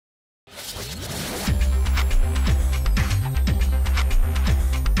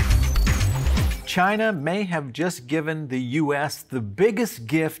China may have just given the U.S. the biggest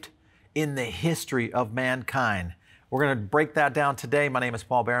gift in the history of mankind. We're going to break that down today. My name is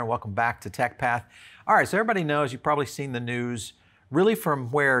Paul Barron. Welcome back to Tech Path. All right, so everybody knows, you've probably seen the news, really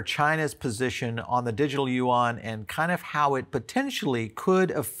from where China's position on the digital yuan and kind of how it potentially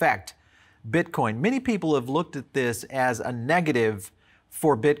could affect Bitcoin. Many people have looked at this as a negative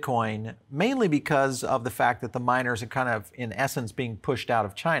for Bitcoin, mainly because of the fact that the miners are kind of, in essence, being pushed out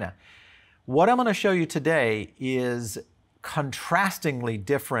of China. What I'm going to show you today is contrastingly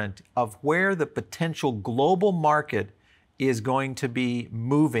different of where the potential global market is going to be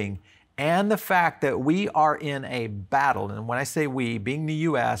moving, and the fact that we are in a battle. And when I say we, being the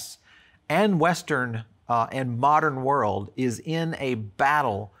US and Western and modern world, is in a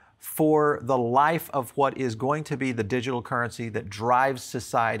battle for the life of what is going to be the digital currency that drives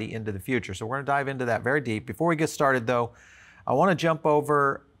society into the future. So we're going to dive into that very deep. Before we get started though, I want to jump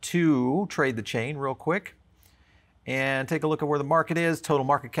over to Trade the Chain real quick and take a look at where the market is. Total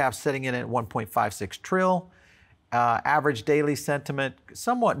market cap setting in at 1.56 trill. Average daily sentiment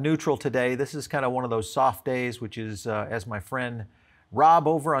somewhat neutral today. This is kind of one of those soft days, which is, as my friend Rob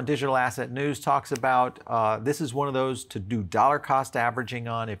over on Digital Asset News talks about, this is one of those to do dollar cost averaging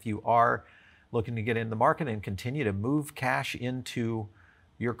on if you are looking to get in the market and continue to move cash into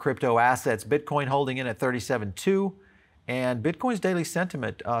your crypto assets. Bitcoin holding in at 37.2. And Bitcoin's daily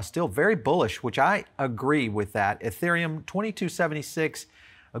sentiment still very bullish, which I agree with that. Ethereum 2276,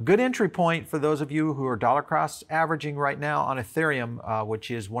 a good entry point for those of you who are dollar cost averaging right now on Ethereum,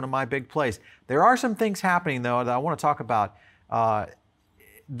 which is one of my big plays. There are some things happening though that I want to talk about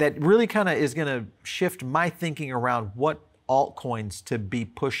that really kind of is going to shift my thinking around what altcoins to be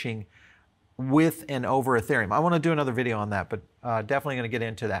pushing with and over Ethereum. I want to do another video on that, but definitely going to get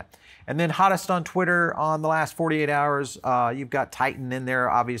into that. And then hottest on Twitter on the last 48 hours, you've got Titan in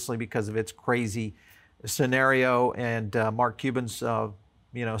there, obviously because of its crazy scenario and Mark Cuban's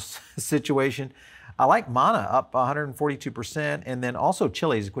situation. I like Mana up 142%, and then also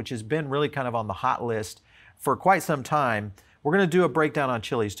Chiliz, which has been really kind of on the hot list for quite some time. We're going to do a breakdown on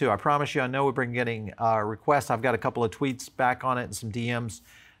Chiliz too. I promise you, I know we've been getting requests. I've got a couple of tweets back on it and some DMs.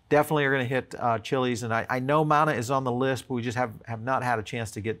 Definitely are going to hit Chiliz, and I know Mana is on the list, but we just have not had a chance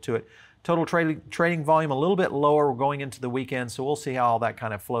to get to it. Total trading volume a little bit lower. We're going into the weekend, so we'll see how all that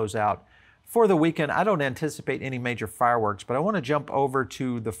kind of flows out. For the weekend, I don't anticipate any major fireworks, but I want to jump over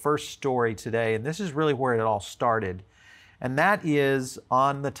to the first story today, and this is really where it all started. And that is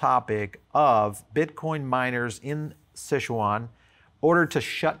on the topic of Bitcoin miners in Sichuan ordered to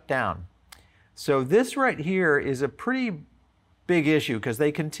shut down. So this right here is a pretty big issue because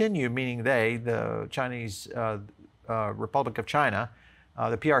they continue, meaning they, the Chinese Republic of China,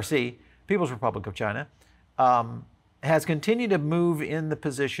 the PRC, People's Republic of China, has continued to move in the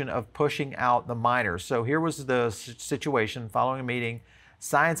position of pushing out the miners. So here was the situation following a meeting.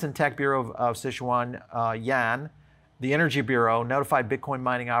 Science and Tech Bureau of Sichuan, Yuan, the Energy Bureau, notified Bitcoin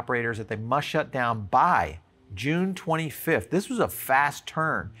mining operators that they must shut down by June 25th. This was a fast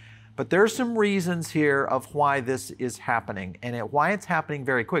turn. But there's some reasons here of why this is happening and why it's happening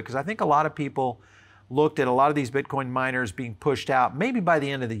very quick. Because I think a lot of people looked at a lot of these Bitcoin miners being pushed out maybe by the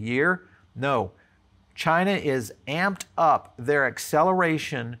end of the year. No, China is amped up their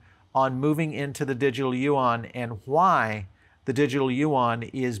acceleration on moving into the digital yuan, and why the digital yuan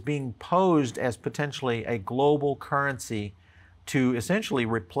is being posed as potentially a global currency to essentially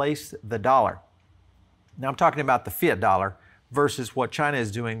replace the dollar. Now I'm talking about the fiat dollar versus what China is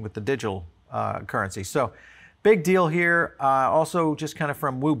doing with the digital currency. So big deal here. Also just kind of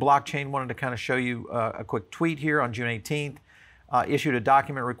from Wu Blockchain, wanted to kind of show you a quick tweet here on June 18th. Issued a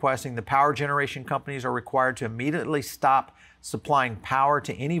document requesting the power generation companies are required to immediately stop supplying power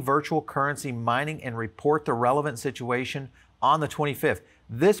to any virtual currency mining and report the relevant situation on the 25th.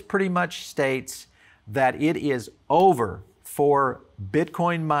 This pretty much states that it is over for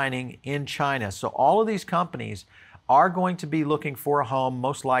Bitcoin mining in China. So all of these companies are going to be looking for a home,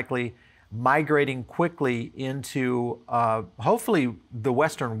 most likely migrating quickly into hopefully the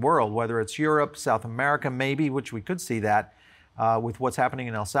Western world, whether it's Europe, South America maybe, which we could see that with what's happening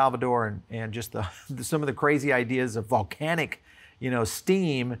in El Salvador and just some of the crazy ideas of volcanic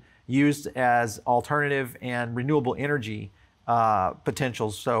steam used as alternative and renewable energy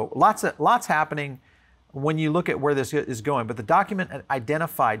potentials. So lots happening when you look at where this is going. But the document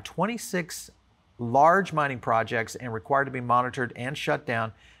identified 26 large mining projects and required to be monitored and shut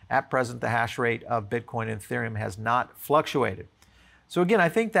down. At present, the hash rate of Bitcoin and Ethereum has not fluctuated. So again, I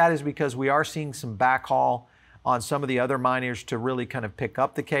think that is because we are seeing some backhaul on some of the other miners to really kind of pick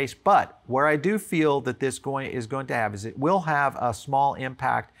up the case. But where I do feel that this is going to have is it will have a small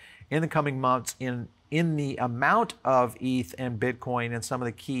impact in the coming months in the amount of ETH and Bitcoin and some of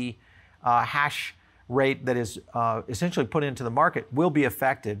the key hash rate that is essentially put into the market will be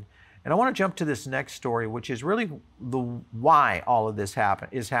affected. And I want to jump to this next story, which is really the why all of this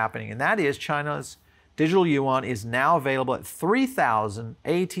is happening. And that is China's digital yuan is now available at 3,000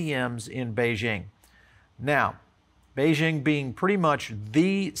 ATMs in Beijing. Now, Beijing being pretty much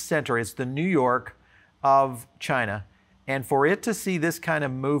the center, it's the New York of China. And for it to see this kind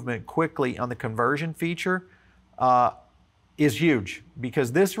of movement quickly on the conversion feature is huge,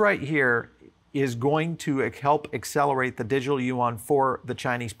 because this right here is going to help accelerate the digital yuan for the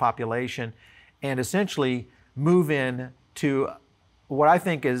Chinese population and essentially move in to what I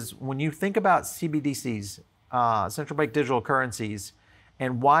think is, when you think about CBDCs, central bank digital currencies,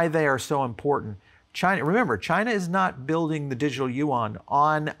 and why they are so important. China, remember, China is not building the digital yuan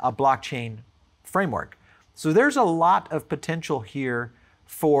on a blockchain framework. So there's a lot of potential here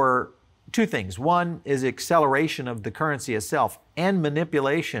for two things. One is acceleration of the currency itself and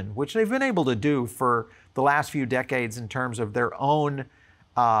manipulation, which they've been able to do for the last few decades in terms of their own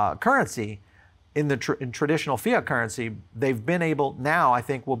currency. In traditional fiat currency, they've been able, now I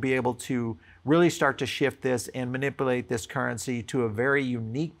think will be able to really start to shift this and manipulate this currency to a very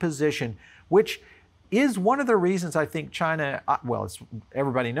unique position, which is one of the reasons I think China, well,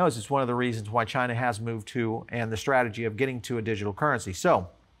 everybody knows it's one of the reasons why China has moved to, and the strategy of getting to, a digital currency. So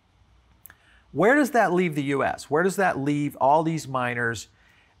where does that leave the US? Where does that leave all these miners?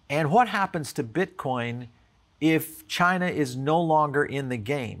 And what happens to Bitcoin if China is no longer in the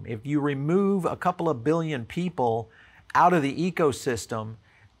game? If you remove a couple of billion people out of the ecosystem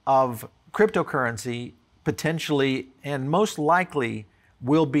of cryptocurrency, potentially and most likely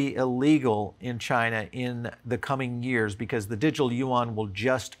will be illegal in China in the coming years, because the digital yuan will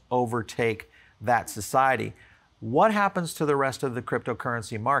just overtake that society. What happens to the rest of the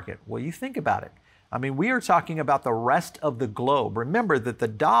cryptocurrency market? Well, you think about it. I mean, we are talking about the rest of the globe. Remember that the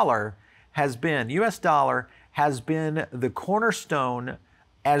dollar has been, US dollar has been the cornerstone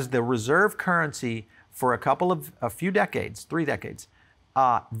as the reserve currency for a few decades, 3 decades.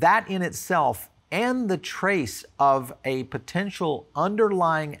 That in itself, and the trace of a potential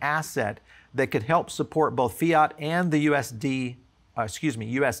underlying asset that could help support both fiat and the US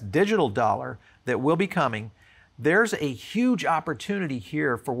digital dollar that will be coming. There's a huge opportunity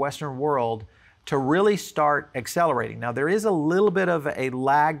here for Western world to really start accelerating. Now, there is a little bit of a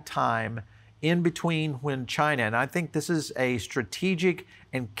lag time in between when China, and I think this is a strategic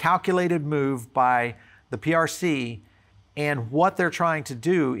and calculated move by the PRC and what they're trying to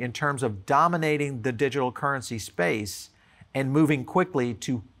do in terms of dominating the digital currency space and moving quickly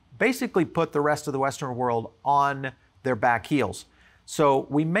to basically put the rest of the Western world on their back heels. So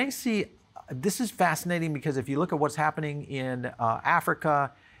we may see, this is fascinating, because if you look at what's happening in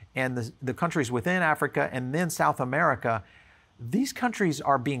Africa and the countries within Africa and then South America, these countries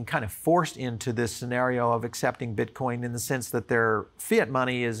are being kind of forced into this scenario of accepting Bitcoin, in the sense that their fiat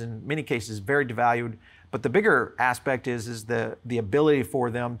money is in many cases very devalued. But the bigger aspect is the ability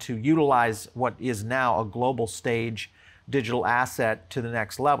for them to utilize what is now a global stage digital asset to the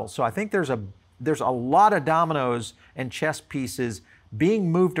next level. So I think there's a lot of dominoes and chess pieces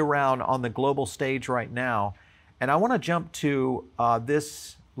being moved around on the global stage right now. And I want to jump to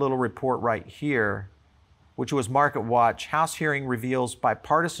this little report right here, which was Market Watch. House hearing reveals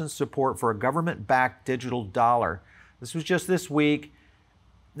bipartisan support for a government-backed digital dollar. This was just this week.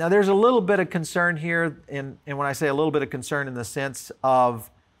 Now, there's a little bit of concern here, and when I say a little bit of concern, in the sense of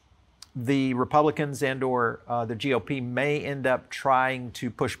the Republicans and or the GOP may end up trying to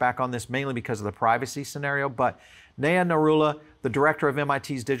push back on this, mainly because of the privacy scenario. But Naya Narula, the director of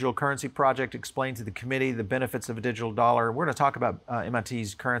MIT's Digital Currency Project, explained to the committee the benefits of a digital dollar. We're going to talk about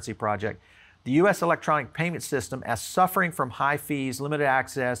MIT's currency project. The U.S. electronic payment system as suffering from high fees, limited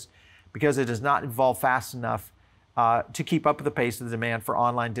access, because it does not evolve fast enough to keep up with the pace of the demand for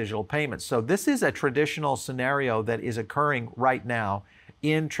online digital payments. So this is a traditional scenario that is occurring right now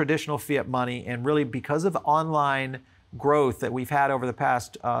in traditional fiat money, and really because of online growth that we've had over the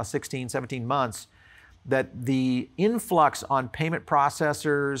past 16, 17 months, that the influx on payment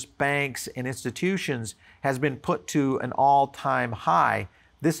processors, banks, and institutions has been put to an all-time high.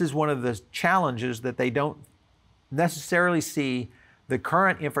 This is one of the challenges that they don't necessarily see the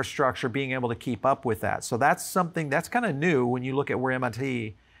current infrastructure being able to keep up with that. So that's something that's kind of new when you look at where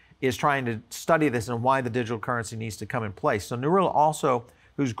MIT is trying to study this and why the digital currency needs to come in place. So Narula also,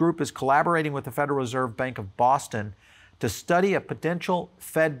 whose group is collaborating with the Federal Reserve Bank of Boston to study a potential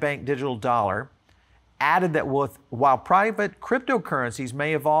Fed bank digital dollar, added that while private cryptocurrencies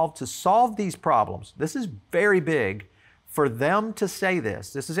may evolve to solve these problems, this is very big for them to say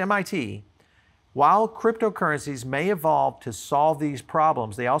this is MIT, while cryptocurrencies may evolve to solve these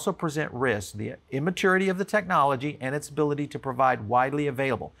problems, they also present risks, the immaturity of the technology and its ability to provide widely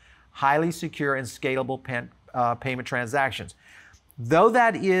available, highly secure and scalable payment transactions. Though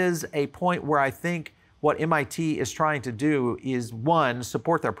that is a point where I think what MIT is trying to do is, one,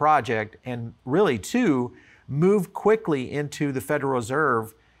 support their project, and really, two, move quickly into the Federal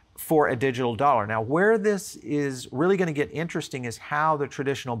Reserve for a digital dollar. Now, where this is really going to get interesting is how the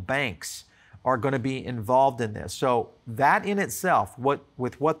traditional banks are going to be involved in this. So that in itself,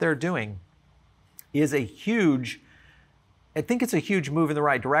 with what they're doing, is a huge, I think it's a huge move in the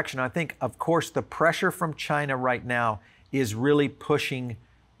right direction. I think, of course, the pressure from China right now is really pushing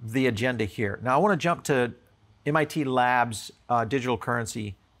the agenda here. Now, I want to jump to MIT Labs' digital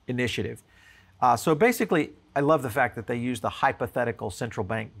currency initiative. So basically, I love the fact that they use the hypothetical central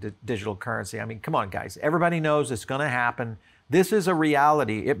bank digital currency. I mean, come on, guys. Everybody knows it's going to happen. This is a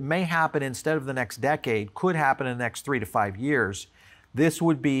reality. It may happen instead of the next decade, could happen in the next 3 to 5 years. This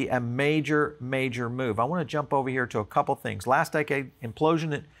would be a major, major move. I want to jump over here to a couple things. Last decade,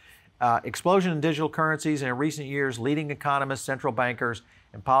 explosion in digital currencies, and in recent years, leading economists, central bankers,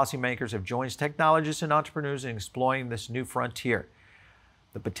 and policymakers have joined technologists and entrepreneurs in exploring this new frontier.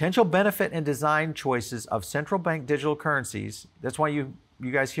 The potential benefit and design choices of central bank digital currencies, that's why you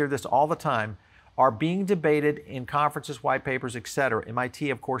guys hear this all the time, are being debated in conferences, white papers, etc. MIT,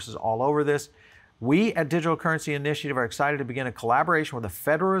 of course, is all over this. We at Digital Currency Initiative are excited to begin a collaboration with the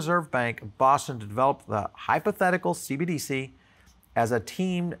Federal Reserve Bank of Boston to develop the hypothetical CBDC as a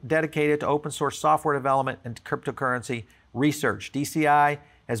team dedicated to open source software development and cryptocurrency research. DCI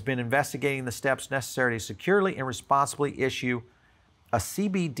has been investigating the steps necessary to securely and responsibly issue a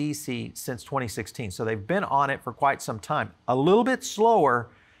CBDC since 2016. So they've been on it for quite some time. A little bit slower,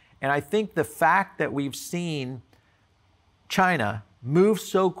 and I think the fact that we've seen China move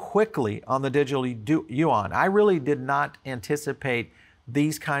so quickly on the digital yuan, I really did not anticipate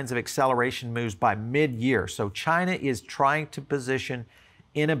these kinds of acceleration moves by mid-year. So China is trying to position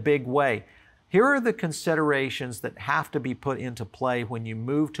in a big way. Here are the considerations that have to be put into play when you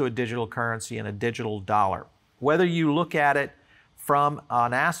move to a digital currency and a digital dollar. Whether you look at it from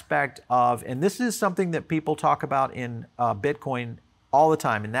an aspect of, and this is something that people talk about in Bitcoin all the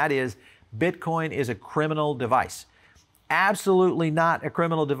time, and that is Bitcoin is a criminal device. Absolutely not a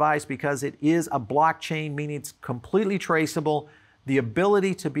criminal device, because it is a blockchain, meaning it's completely traceable. The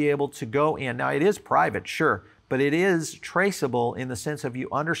ability to be able to go in, now it is private, sure, but it is traceable in the sense of you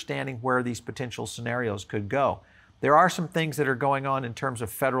understanding where these potential scenarios could go. There are some things that are going on in terms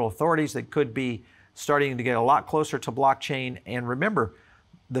of federal authorities that could be starting to get a lot closer to blockchain. And remember,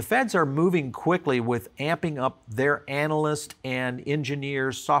 the feds are moving quickly with amping up their analysts and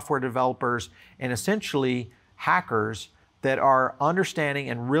engineers, software developers, and essentially hackers that are understanding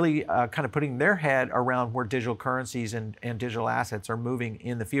and really kind of putting their head around where digital currencies and digital assets are moving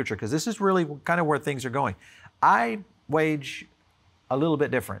in the future, because this is really kind of where things are going. I wage a little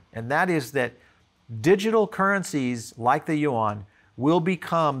bit different, and that is that digital currencies like the yuan will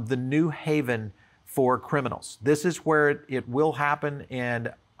become the new haven for criminals. This is where it will happen,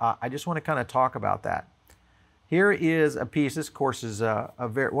 and I just want to kind of talk about that. Here is a piece. This, of course, is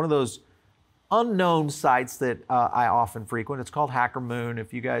one of those unknown sites that I often frequent. It's called Hacker Moon.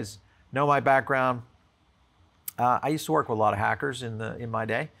 If you guys know my background, I used to work with a lot of hackers in my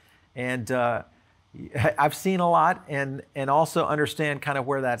day, and I've seen a lot and also understand kind of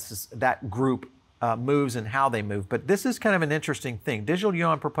where that group moves and how they move. But this is kind of an interesting thing. Digital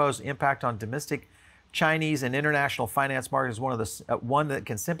yuan proposed impact on domestic Chinese and international finance markets is one that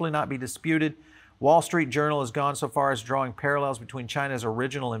can simply not be disputed. Wall Street Journal has gone so far as drawing parallels between China's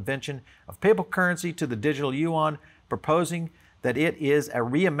original invention of paper currency to the digital yuan, proposing that it is a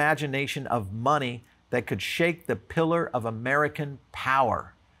reimagination of money that could shake the pillar of American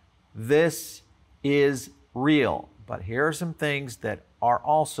power. This is real, but here are some things that are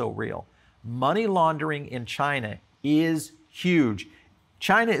also real. Money laundering in China is huge.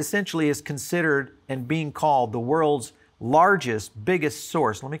 China essentially is considered and being called the world's largest, biggest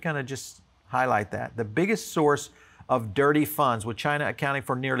source. Let me kind of just highlight that. The biggest source of dirty funds, with China accounting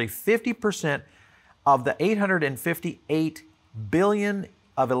for nearly 50% of the $858 billion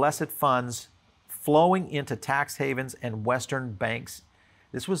of illicit funds flowing into tax havens and Western banks.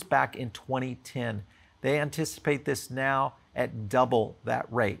 This was back in 2010. They anticipate this now at double that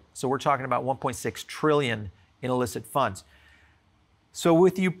rate. So we're talking about 1.6 trillion in illicit funds. So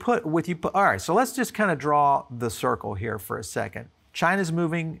all right, so let's just kind of draw the circle here for a second. China's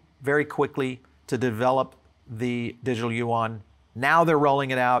moving very quickly to develop the digital yuan Now they're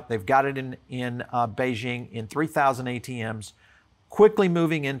rolling it out. They've got it in Beijing in 3,000 ATMs, quickly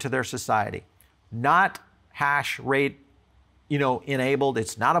moving into their society. Not hash rate, enabled.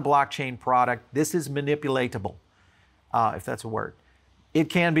 It's not a blockchain product. This is manipulatable, if that's a word. It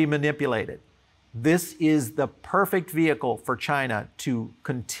can be manipulated. This is the perfect vehicle for China to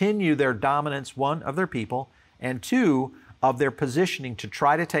continue their dominance, one, of their people, and two, of their positioning to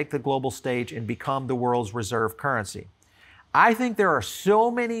try to take the global stage and become the world's reserve currency. I think there are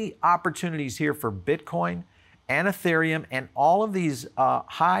so many opportunities here for Bitcoin and Ethereum and all of these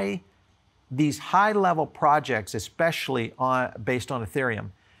high-level projects, especially based on Ethereum,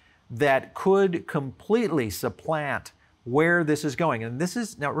 that could completely supplant where this is going. And this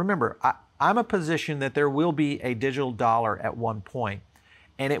is, now remember, I'm a position that there will be a digital dollar at one point,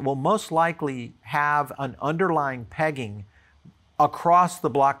 and it will most likely have an underlying pegging across the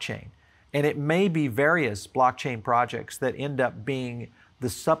blockchain. And it may be various blockchain projects that end up being the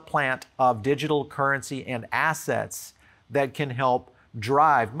supplant of digital currency and assets that can help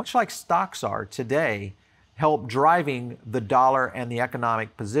drive, much like stocks are today, help driving the dollar and the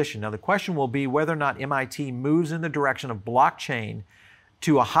economic position. Now, the question will be whether or not MIT moves in the direction of blockchain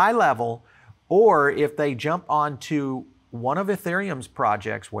to a high level, or if they jump onto one of Ethereum's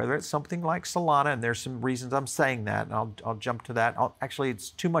projects, whether it's something like Solana, and there's some reasons I'm saying that, and I'll jump to that. Actually, it's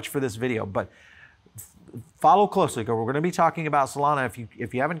too much for this video, but follow closely, because we're going to be talking about Solana.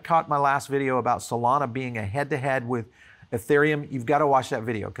 If you haven't caught my last video about Solana being a head-to-head with Ethereum, you've got to watch that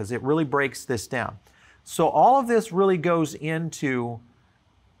video, because it really breaks this down. So all of this really goes into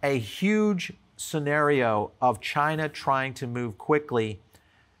a huge scenario of China trying to move quickly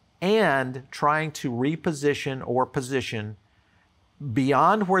and trying to reposition or position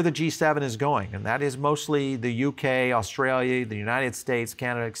beyond where the G7 is going, and that is mostly the UK, Australia, the United States,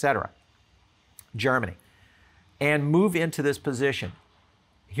 Canada, etc., Germany, and move into this position.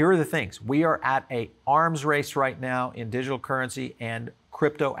 Here are the things. We are at an arms race right now in digital currency and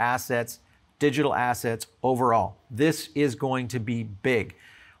crypto assets, digital assets overall. This is going to be big.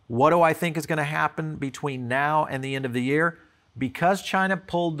 What do I think is going to happen between now and the end of the year? Because China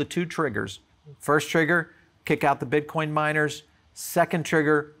pulled the two triggers. First trigger, kick out the Bitcoin miners. Second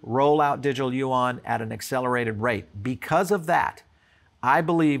trigger, roll out digital yuan at an accelerated rate. Because of that, I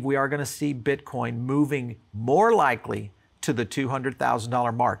believe we are going to see Bitcoin moving more likely to the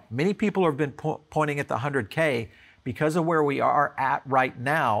 $200,000 mark. Many people have been pointing at the 100K because of where we are at right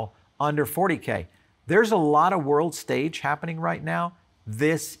now, under 40K. There's a lot of world stage happening right now.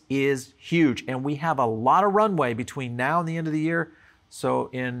 This is huge, and we have a lot of runway between now and the end of the year. So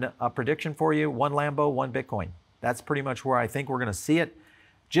in a prediction for you, one Lambo, one Bitcoin. That's pretty much where I think we're going to see it.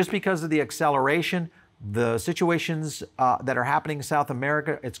 Just because of the acceleration, the situations that are happening in South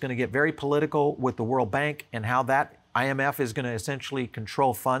America, it's going to get very political with the World Bank and how that IMF is going to essentially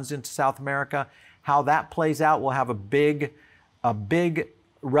control funds into South America. How that plays out will have a big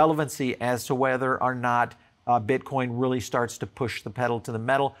relevancy as to whether or not Bitcoin really starts to push the pedal to the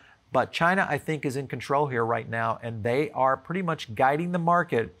metal. But China, I think, is in control here right now, and they are pretty much guiding the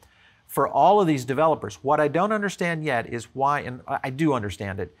market for all of these developers. What I don't understand yet is why, and I do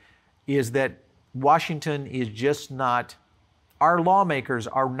understand it, is that Washington is just not, our lawmakers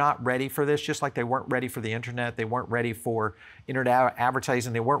are not ready for this, just like they weren't ready for the internet, they weren't ready for internet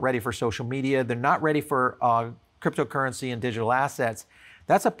advertising, they weren't ready for social media, they're not ready for cryptocurrency and digital assets.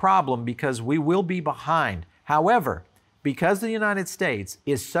 That's a problem because we will be behind. However, because the United States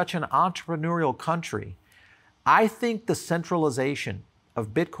is such an entrepreneurial country, I think the centralization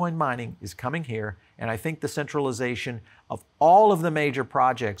of Bitcoin mining is coming here, and I think the centralization of all of the major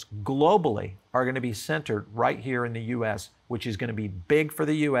projects globally are going to be centered right here in the U.S., which is going to be big for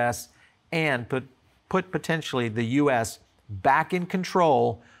the U.S. and put potentially the U.S. back in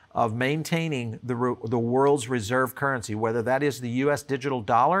control of maintaining the world's reserve currency, whether that is the U.S. digital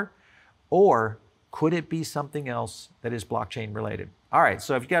dollar or could it be something else that is blockchain related? All right,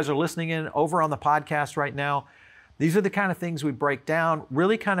 so if you guys are listening in over on the podcast right now, these are the kind of things we break down,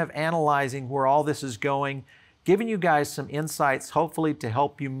 really kind of analyzing where all this is going, giving you guys some insights, hopefully to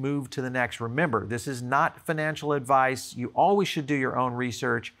help you move to the next. Remember, this is not financial advice. You always should do your own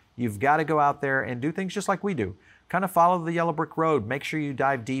research. You've got to go out there and do things just like we do. Kind of follow the yellow brick road. Make sure you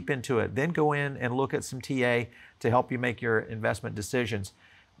dive deep into it. Then go in and look at some TA to help you make your investment decisions.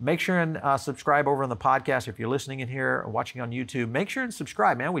 Make sure and subscribe over on the podcast. If you're listening in here or watching on YouTube, make sure and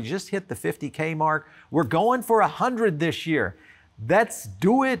subscribe, man. We just hit the 50K mark. We're going for 100 this year. Let's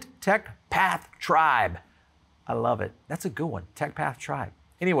do it, Tech Path Tribe. I love it. That's a good one, Tech Path Tribe.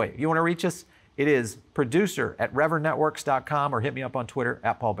 Anyway, if you want to reach us, it is producer@revernetworks.com or hit me up on Twitter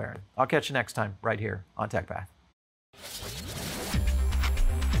 @Paul Barron. I'll catch you next time right here on Tech Path.